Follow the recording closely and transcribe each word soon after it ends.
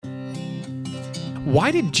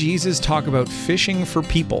Why did Jesus talk about fishing for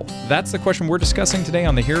people? That's the question we're discussing today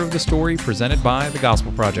on The Hero of the Story, presented by The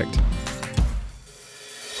Gospel Project.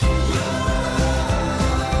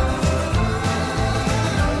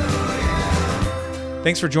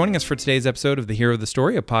 Thanks for joining us for today's episode of The Hero of the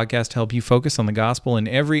Story, a podcast to help you focus on the gospel in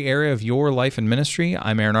every area of your life and ministry.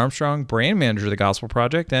 I'm Aaron Armstrong, brand manager of The Gospel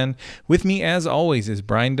Project, and with me, as always, is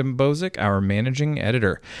Brian Dembowczyk, our managing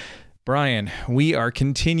editor. Brian, we are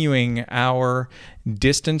continuing our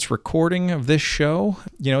distance recording of this show.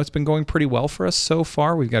 You know, it's been going pretty well for us so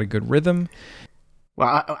far. We've got a good rhythm.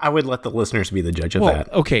 Well, I would let the listeners be the judge of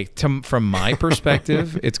that. Okay, from my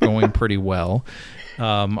perspective, it's going pretty well.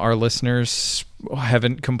 Our listeners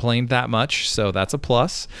haven't complained that much, so that's a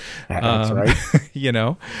plus. That's right. You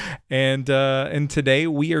know, and today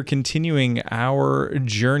we are continuing our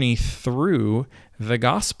journey through the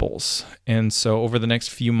Gospels. And so over the next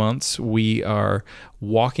few months, we are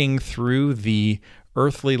walking through the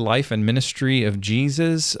earthly life and ministry of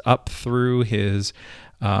Jesus up through his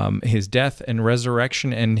death and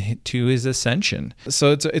resurrection and to his ascension.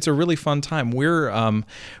 So it's a really fun time. We're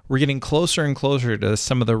getting closer and closer to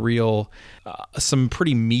some of the real, some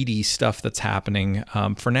pretty meaty stuff that's happening.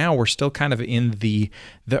 For now, we're still kind of in the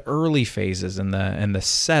early phases and the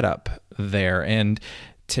setup there. And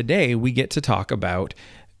today we get to talk about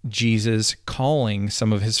Jesus calling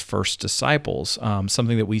some of his first disciples,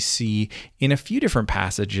 something that we see in a few different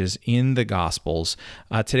passages in the Gospels.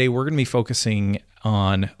 Today we're going to be focusing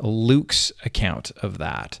on Luke's account of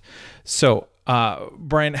that. So,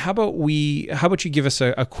 Brian, how about you give us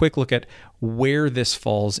a quick look at where this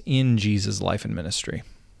falls in Jesus' life and ministry?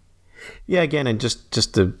 Yeah, again, and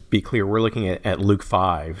just to be clear, we're looking at Luke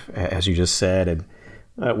 5, as you just said, and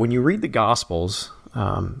when you read the Gospels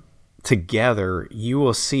together, you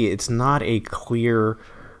will see it's not a clear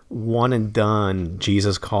one and done.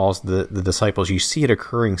 Jesus calls the disciples. You see it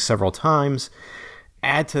occurring several times.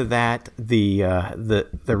 Add to that the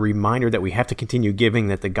reminder that we have to continue giving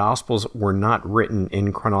that the Gospels were not written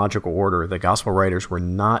in chronological order. The Gospel writers were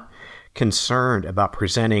not concerned about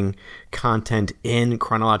presenting content in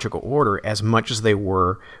chronological order as much as they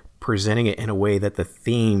were presenting it in a way that the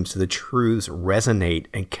themes, the truths resonate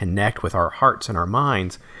and connect with our hearts and our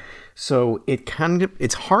minds. So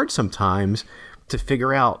it's hard sometimes to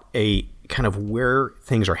figure out a kind of where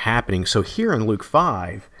things are happening. So here in Luke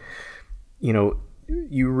 5, you know,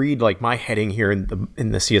 you read like my heading here in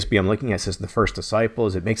the CSB I'm looking at says the first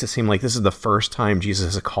disciples. It makes it seem like this is the first time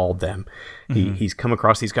Jesus has called them. Mm-hmm. He's come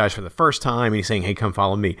across these guys for the first time and he's saying, hey, come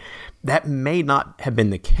follow me. That may not have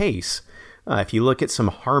been the case. If you look at some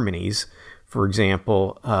harmonies, for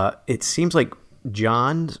example, it seems like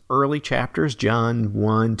John's early chapters, John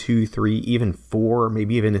 1, 2, 3, even 4,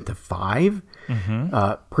 maybe even into 5,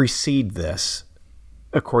 precede this,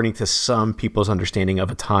 according to some people's understanding of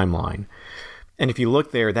a timeline. And if you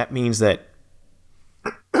look there, that means that,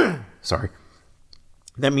 that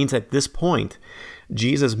means at this point,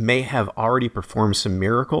 Jesus may have already performed some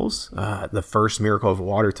miracles, the first miracle of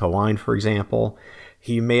water to wine, for example.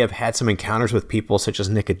 He may have had some encounters with people such as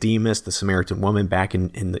Nicodemus, the Samaritan woman, back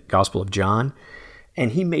in the Gospel of John.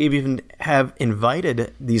 And he may even have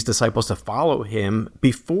invited these disciples to follow him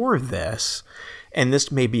before this. And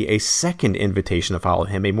this may be a second invitation to follow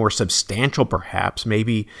him, a more substantial perhaps.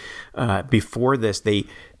 Maybe before this, they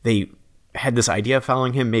had this idea of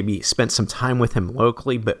following him, maybe spent some time with him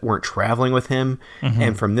locally, but weren't traveling with him. Mm-hmm.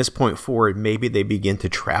 And from this point forward, maybe they begin to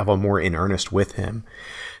travel more in earnest with him.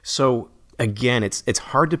 So again, it's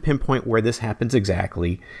hard to pinpoint where this happens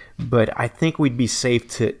exactly, but I think we'd be safe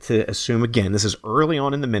to assume, again, this is early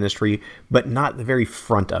on in the ministry, but not the very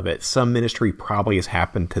front of it. Some ministry probably has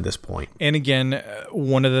happened to this point. And again,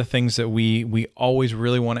 one of the things that we always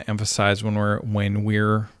really want to emphasize when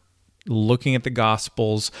we're looking at the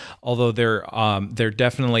Gospels, although there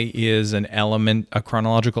definitely is an element, a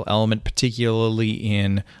chronological element, particularly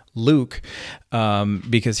in Luke,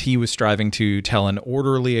 because he was striving to tell an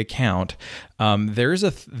orderly account. There is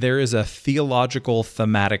a theological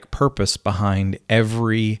thematic purpose behind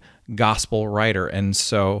every gospel writer, and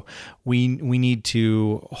so we need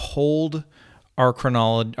to hold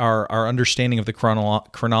our understanding of the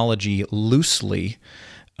chronology loosely.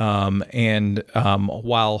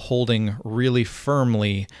 While holding really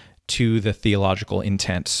firmly to the theological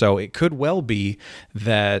intent. So it could well be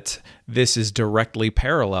that this is directly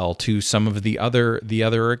parallel to some of the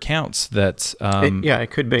other accounts that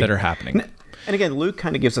it could be, that are happening. And again, Luke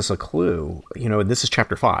kind of gives us a clue. You know, this is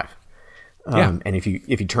chapter 5. And if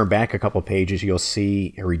you turn back a couple pages, you'll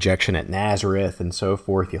see a rejection at Nazareth and so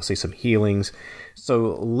forth. You'll see some healings.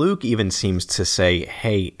 So Luke even seems to say,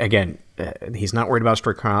 hey, again, He's not worried about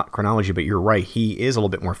strict chronology, but you're right. He is a little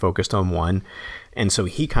bit more focused on one. And so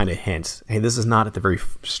he kind of hints, hey, this is not at the very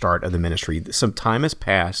start of the ministry. Some time has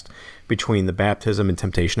passed between the baptism and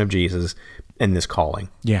temptation of Jesus and this calling.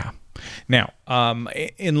 Yeah. Now,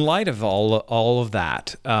 in light of all of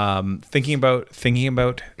that, thinking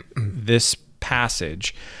about this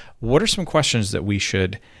passage, what are some questions that we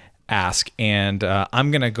should ask? And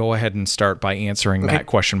I'm going to go ahead and start by answering that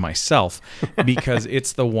question myself, because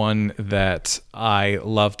it's the one that I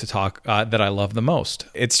love to talk, that I love the most.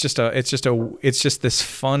 It's just this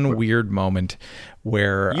fun, weird moment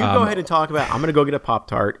where you go ahead and talk about. I'm going to go get a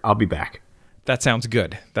Pop-Tart. I'll be back. That sounds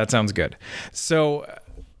good. So,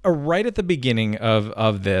 right at the beginning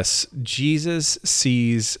of this, Jesus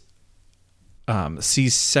sees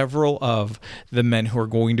several of the men who are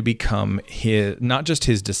going to become not just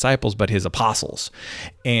his disciples, but his apostles.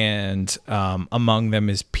 And among them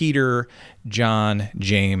is Peter, John,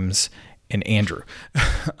 James, and Andrew.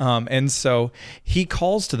 And so he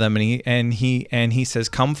calls to them and he says,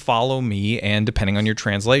 "Come follow me." And depending on your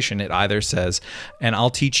translation, it either says, "And I'll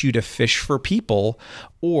teach you to fish for people,"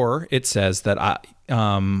 or it says that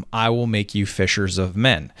I will make you fishers of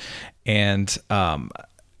men. And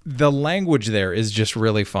the language there is just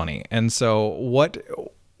really funny. And so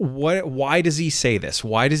why does he say this?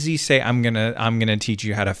 Why does he say, I'm gonna teach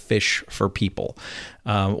you how to fish for people,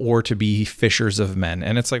 or to be fishers of men?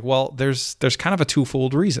 And it's like, well, there's kind of a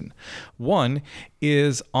twofold reason. One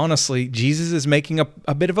is, honestly, Jesus is making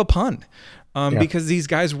a bit of a pun, because these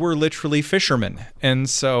guys were literally fishermen. And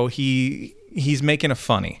so he's making a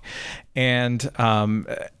funny. And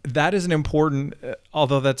that is an important,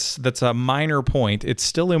 although that's a minor point, it's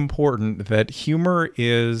still important that humor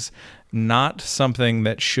is not something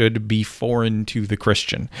that should be foreign to the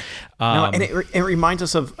Christian. No, and it reminds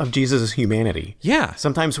us of Jesus' humanity. Yeah.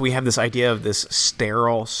 Sometimes we have this idea of this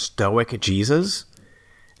sterile, stoic Jesus.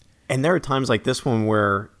 And there are times like this one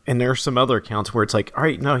where, and there are some other accounts where it's like, all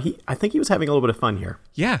right, no, I think he was having a little bit of fun here.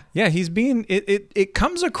 Yeah, he's being, it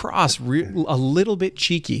comes across a little bit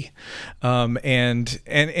cheeky, and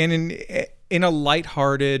in a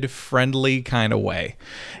lighthearted, friendly kind of way.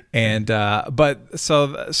 And but so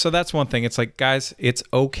that's one thing. It's like, guys, it's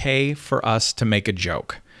okay for us to make a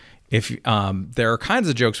joke. If there are kinds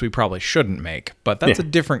of jokes we probably shouldn't make, but that's a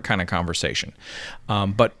different kind of conversation.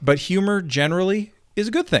 But humor generally is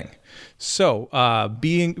a good thing. So,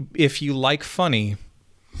 if you like funny,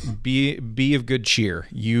 be of good cheer.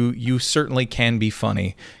 You certainly can be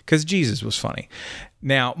funny, because Jesus was funny.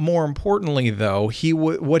 Now, more importantly, though,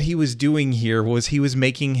 what he was doing here was he was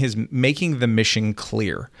making the mission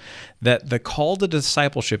clear, that the call to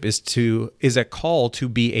discipleship is a call to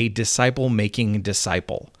be a disciple-making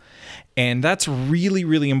disciple. And that's really,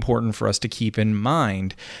 really important for us to keep in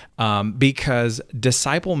mind, because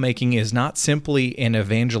disciple making is not simply an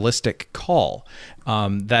evangelistic call.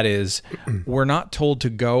 That is, we're not told to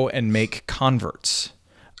go and make converts.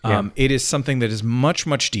 It is something that is much,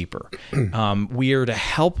 much deeper. We are to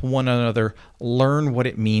help one another learn what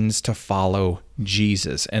it means to follow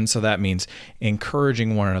Jesus. And so that means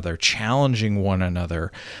encouraging one another, challenging one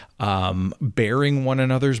another, bearing one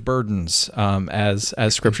another's burdens, as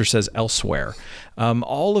Scripture says elsewhere.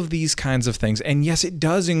 All of these kinds of things. And yes, it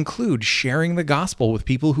does include sharing the gospel with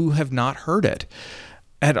people who have not heard it.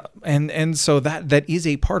 And so that is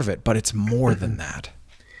a part of it, but it's more than that.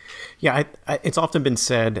 Yeah, it's often been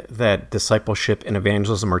said that discipleship and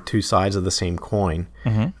evangelism are two sides of the same coin.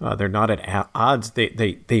 Mm-hmm. They're not at odds.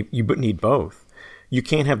 You need both. You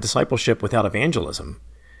can't have discipleship without evangelism,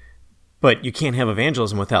 but you can't have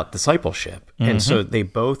evangelism without discipleship. Mm-hmm. And so they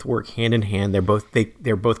both work hand in hand.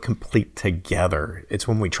 They're both complete together. It's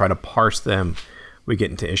when we try to parse them, we get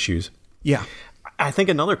into issues. Yeah. I think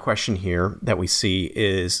another question here that we see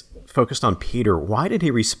is focused on Peter. Why did he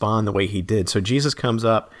respond the way he did? So Jesus comes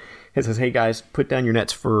up. It says, "Hey guys, put down your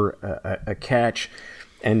nets for a catch,"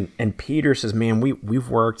 and Peter says, "Man, we've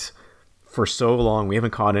worked for so long, we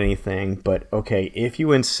haven't caught anything. But okay, if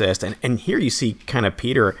you insist." And here you see kind of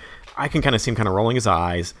Peter. I can kind of see him kind of rolling his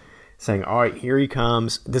eyes, saying, "All right, here he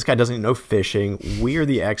comes. This guy doesn't know fishing. We are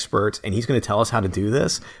the experts, and he's going to tell us how to do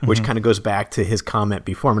this." Mm-hmm. Which kind of goes back to his comment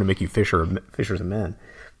before, "I'm going to make you fishers of men."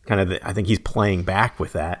 I think he's playing back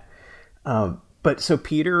with that. But so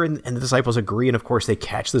Peter and the disciples agree, and of course they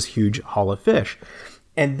catch this huge haul of fish.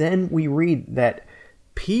 And then we read that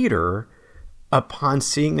Peter, upon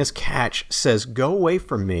seeing this catch, says, "Go away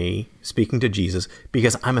from me," speaking to Jesus,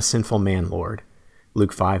 "because I'm a sinful man, Lord."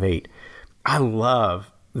 Luke 5:8. I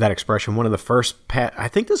love that expression. One of the first, I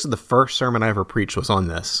think this is the first sermon I ever preached was on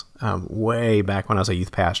this, way back when I was a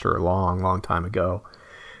youth pastor a long, long time ago.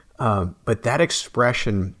 But that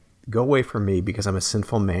expression Go away from me because I'm a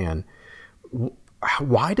sinful man.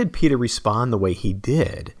 Why did Peter respond the way he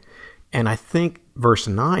did? And I think verse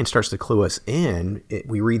 9 starts to clue us in.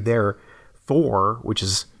 We read there, for, which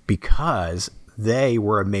is because they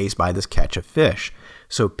were amazed by this catch of fish.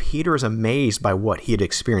 So Peter is amazed by what he had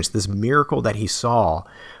experienced. This miracle that he saw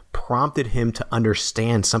prompted him to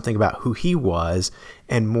understand something about who he was,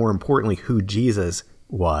 and more importantly, who Jesus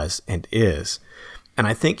was and is. And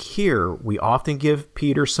I think here we often give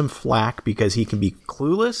Peter some flack because he can be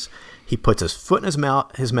clueless. He puts his foot in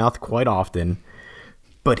his mouth quite often.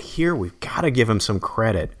 But here we've got to give him some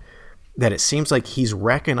credit that it seems like he's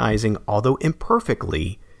recognizing, although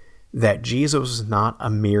imperfectly, that Jesus is not a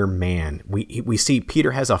mere man. We see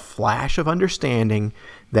Peter has a flash of understanding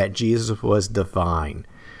that Jesus was divine.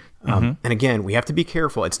 And again, we have to be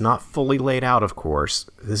careful. It's not fully laid out, of course.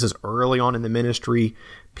 This is early on in the ministry.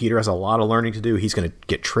 Peter has a lot of learning to do. He's going to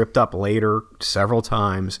get tripped up later several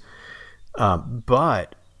times.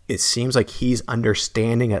 But it seems like he's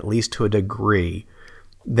understanding, at least to a degree,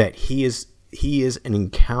 that he is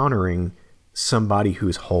encountering somebody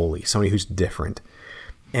who's holy, somebody who's different.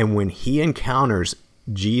 And when he encounters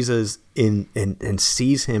Jesus and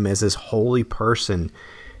sees him as this holy person,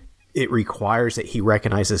 it requires that he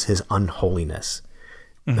recognizes his unholiness.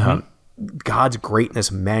 God's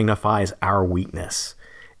greatness magnifies our weakness.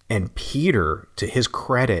 And Peter, to his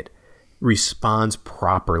credit, responds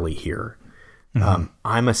properly here.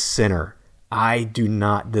 I'm a sinner. I do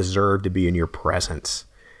not deserve to be in your presence.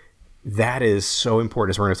 That is so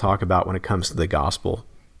important, as we're going to talk about when it comes to the gospel.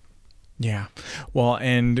 Yeah. Well,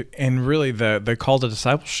 and really the call to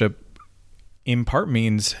discipleship in part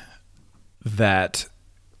means that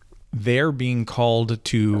they're being called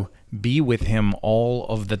to be with him all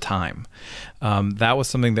of the time. That was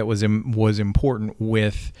something that was important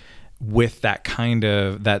with that kind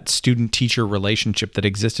of that student-teacher relationship that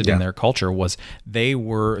existed in their culture. Was they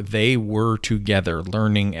were together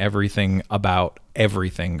learning everything about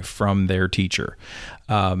everything from their teacher.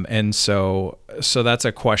 And so that's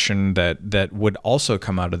a question that would also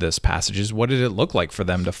come out of this passage is, what did it look like for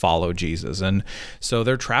them to follow Jesus? And so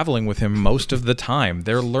they're traveling with him most of the time.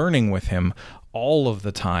 They're learning with him all of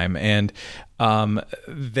the time. And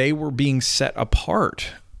they were being set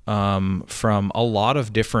apart from a lot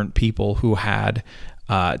of different people who had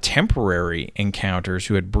temporary encounters,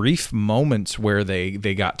 who had brief moments where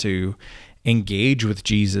they got to engage with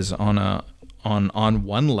Jesus on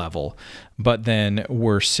one level, but then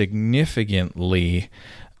were significantly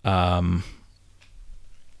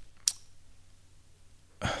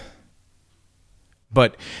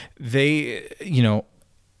but they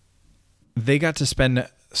got to spend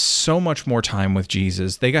so much more time with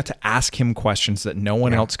Jesus. They got to ask him questions that no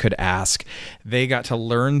one else could ask. They got to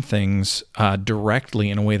learn things directly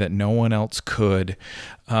in a way that no one else could.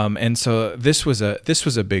 And so this was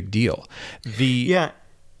a big deal.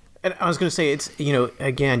 And I was going to say, it's,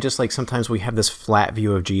 again, just like sometimes we have this flat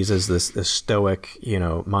view of Jesus, this stoic,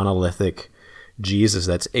 monolithic Jesus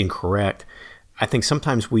that's incorrect. I think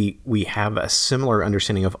sometimes we have a similar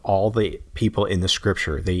understanding of all the people in the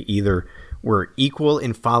scripture. They either were equal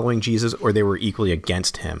in following Jesus or they were equally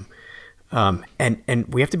against him. And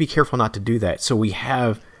we have to be careful not to do that. So we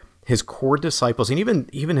have his core disciples, and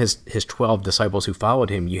even his 12 disciples who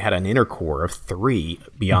followed him. You had an inner core of 3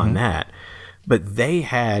 beyond that. But they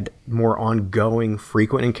had more ongoing,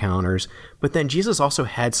 frequent encounters. But then Jesus also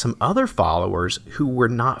had some other followers who were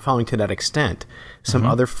not following to that extent. Some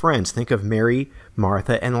other friends. Think of Mary,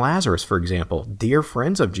 Martha, and Lazarus, for example, dear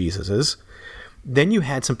friends of Jesus's. Then you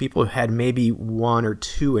had some people who had maybe 1 or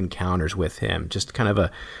 2 encounters with him, just kind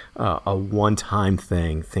of a one-time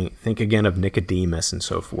thing. Think again of Nicodemus and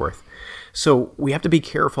so forth. So we have to be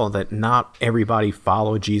careful that not everybody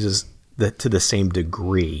followed Jesus to the same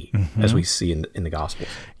degree as we see in the gospel.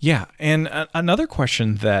 Yeah, and another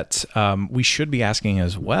question that we should be asking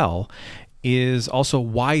as well is also,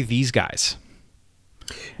 why these guys?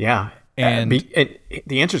 Yeah, and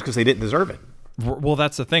the answer is because they didn't deserve it. Well,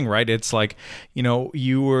 that's the thing, right? It's like, you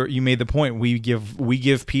made the point. We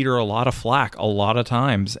give Peter a lot of flack a lot of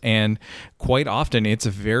times, and quite often it's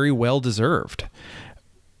very well deserved.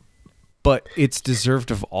 But it's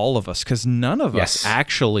deserved of all of us, because none of us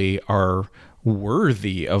actually are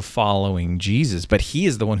worthy of following Jesus, but he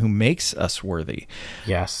is the one who makes us worthy.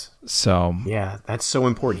 Yes. So yeah, that's so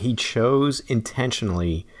important. He chose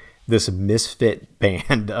intentionally this misfit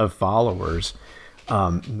band of followers.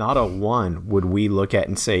 Not a one would we look at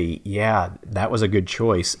and say, yeah, that was a good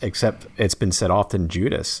choice, except it's been said often,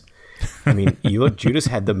 Judas. I mean, you look, Judas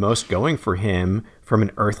had the most going for him from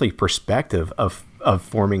an earthly perspective of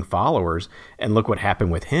forming followers, and look what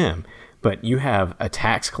happened with him. but you have a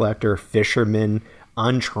tax collector, fisherman,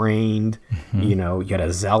 untrained, you got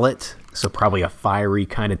a zealot, so probably a fiery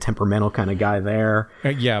kind of temperamental kind of guy there.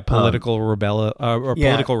 Political political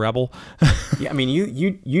rebel. Yeah, I mean,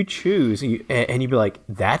 you choose, and you'd be like,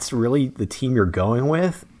 that's really the team you're going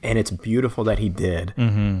with, and it's beautiful that he did.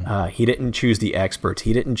 He didn't choose the experts.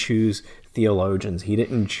 He didn't choose theologians. He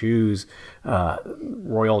didn't choose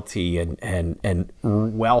royalty and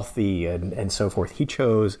wealthy and so forth. He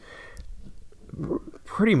chose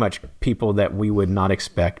pretty much people that we would not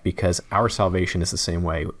expect, because our salvation is the same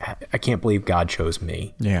way. I can't believe God chose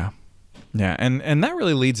me. Yeah. And that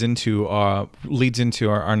really leads into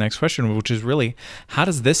our next question, which is really, how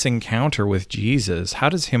does this encounter with Jesus, how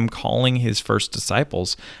does him calling his first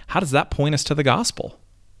disciples, how does that point us to the gospel?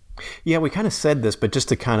 Yeah, we kind of said this, but just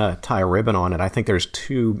to kind of tie a ribbon on it, I think there's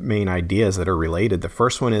two main ideas that are related. The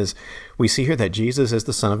first one is, we see here that Jesus is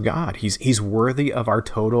the Son of God. He's worthy of our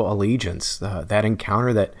total allegiance. That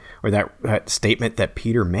encounter that statement that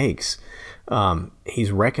Peter makes,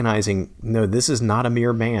 he's recognizing, no, this is not a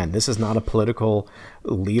mere man. This is not a political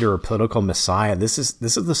leader or political Messiah. This is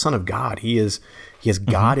the Son of God. He is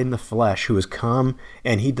God in the flesh, who has come,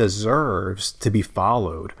 and he deserves to be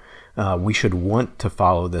followed. We should want to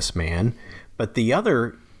follow this man. But the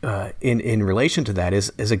other, in relation to that,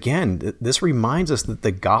 is again, this reminds us that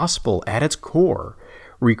the gospel at its core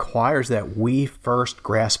requires that we first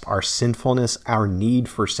grasp our sinfulness, our need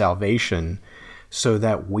for salvation, so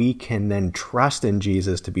that we can then trust in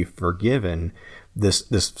Jesus to be forgiven, this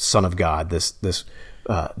Son of God, this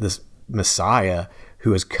Messiah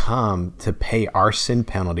who has come to pay our sin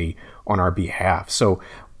penalty on our behalf. So,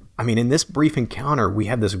 I mean, in this brief encounter, we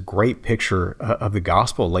have this great picture of the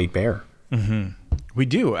gospel laid bare. We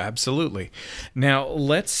do, absolutely. Now,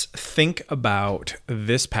 let's think about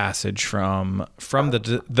this passage from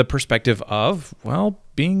the perspective of, well,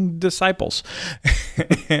 being disciples.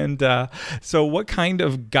 And so what kind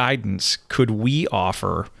of guidance could we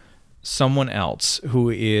offer someone else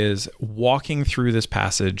who is walking through this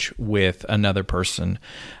passage with another person,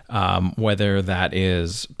 whether that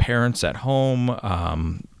is parents at home,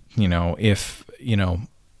 if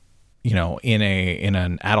in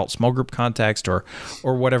an adult small group context or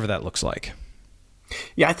whatever that looks like?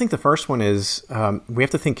 Yeah, I think the first one is we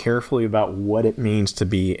have to think carefully about what it means to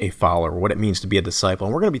be a follower, what it means to be a disciple.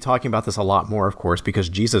 And we're going to be talking about this a lot more, of course, because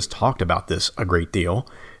Jesus talked about this a great deal,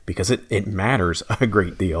 because it matters a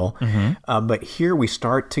great deal. But here we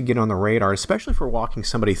start to get on the radar, especially for walking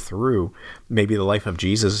somebody through maybe the life of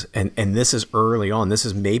Jesus. And this is early on. This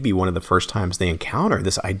is maybe one of the first times they encounter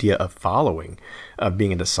this idea of following, of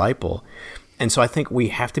being a disciple. And so I think we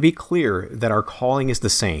have to be clear that our calling is the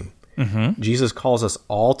same. Jesus calls us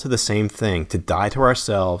all to the same thing, to die to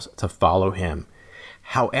ourselves, to follow him.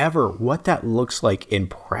 However, what that looks like in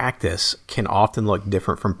practice can often look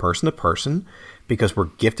different from person to person, because we're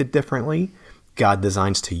gifted differently. God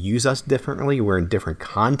designs to use us differently. We're in different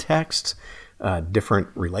contexts, different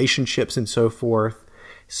relationships, and so forth.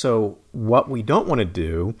 So what we don't want to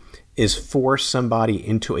do is force somebody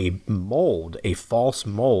into a mold, a false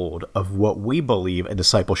mold of what we believe a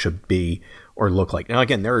disciple should be or look like. Now,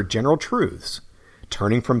 again, there are general truths.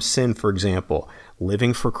 Turning from sin, for example,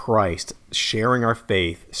 living for Christ, sharing our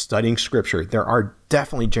faith, studying Scripture. There are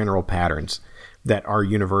definitely general patterns that are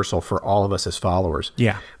universal for all of us as followers.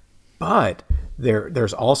 Yeah. But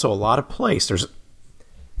there's also a lot of place.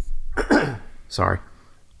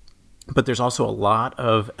 But there's also a lot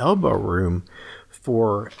of elbow room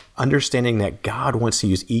for understanding that God wants to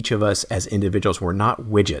use each of us as individuals. We're not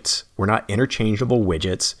widgets. We're not interchangeable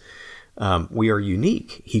widgets. We are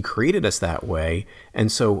unique. He created us that way.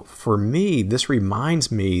 And so for me, this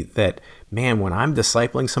reminds me that, man, when I'm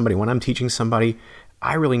discipling somebody, when I'm teaching somebody,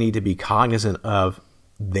 I really need to be cognizant of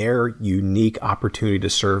their unique opportunity to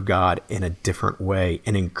serve God in a different way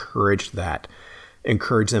and encourage them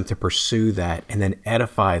to pursue that, and then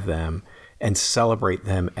edify them and celebrate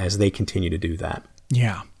them as they continue to do that.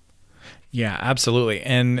 Yeah. Yeah, absolutely.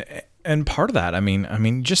 And part of that, I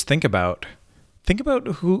mean, just think about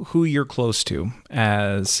who you're close to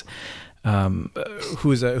as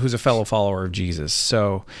who's a fellow follower of Jesus.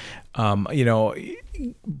 So,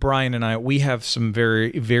 Brian and I, we have some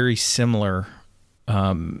very, very similar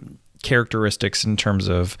characteristics in terms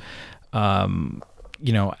of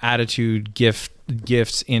attitude,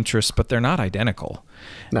 gifts, interests, but they're not identical.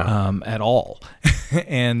 No. At all.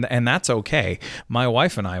 and that's okay. My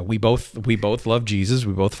wife and I, we both love Jesus.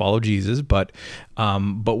 We both follow Jesus, but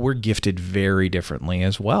we're gifted very differently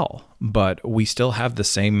as well. But we still have the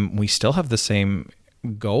same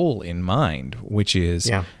goal in mind, which is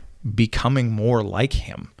becoming more like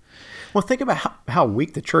him. Well, think about how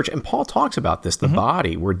weak the church, and Paul talks about this, the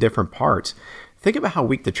body, we're different parts. Think about how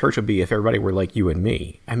weak the church would be if everybody were like you and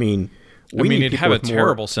me. I mean, it'd have a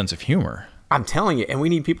terrible sense of humor. I'm telling you, and we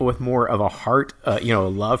need people with more of a heart,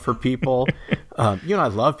 love for people. I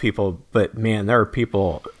love people, but man, there are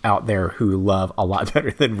people out there who love a lot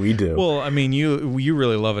better than we do. Well, I mean, you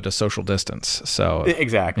really love at a social distance, so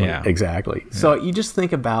exactly. Yeah. So you just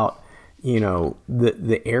think about,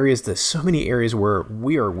 the areas, there's so many areas where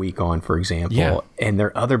we are weak on, for example, and there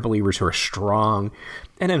are other believers who are strong.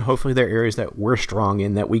 And then hopefully there are areas that we're strong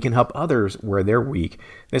in that we can help others where they're weak.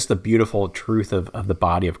 That's the beautiful truth of the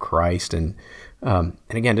body of Christ. And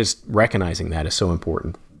again, just recognizing that is so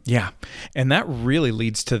important. Yeah. And that really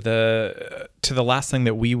leads to the last thing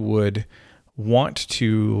that we would want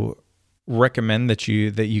to recommend that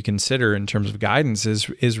you consider in terms of guidance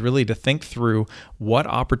is really to think through what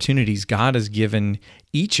opportunities God has given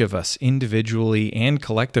each of us individually and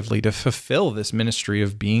collectively to fulfill this ministry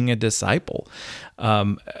of being a disciple.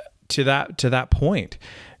 To that point,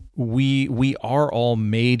 we are all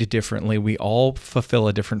made differently. We all fulfill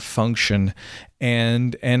a different function,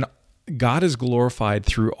 and God is glorified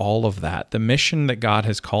through all of that. The mission that God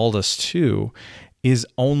has called us to is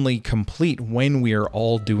only complete when we are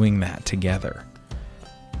all doing that together.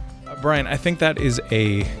 Brian, I think that is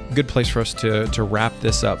a good place for us to wrap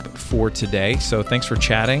this up for today. So thanks for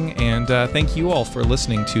chatting, and thank you all for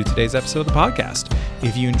listening to today's episode of the podcast.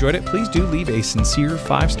 If you enjoyed it, please do leave a sincere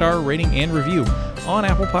 5-star rating and review on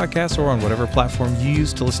Apple Podcasts or on whatever platform you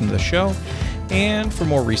use to listen to the show. And for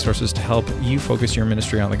more resources to help you focus your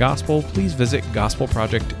ministry on the gospel, please visit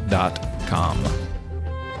gospelproject.com.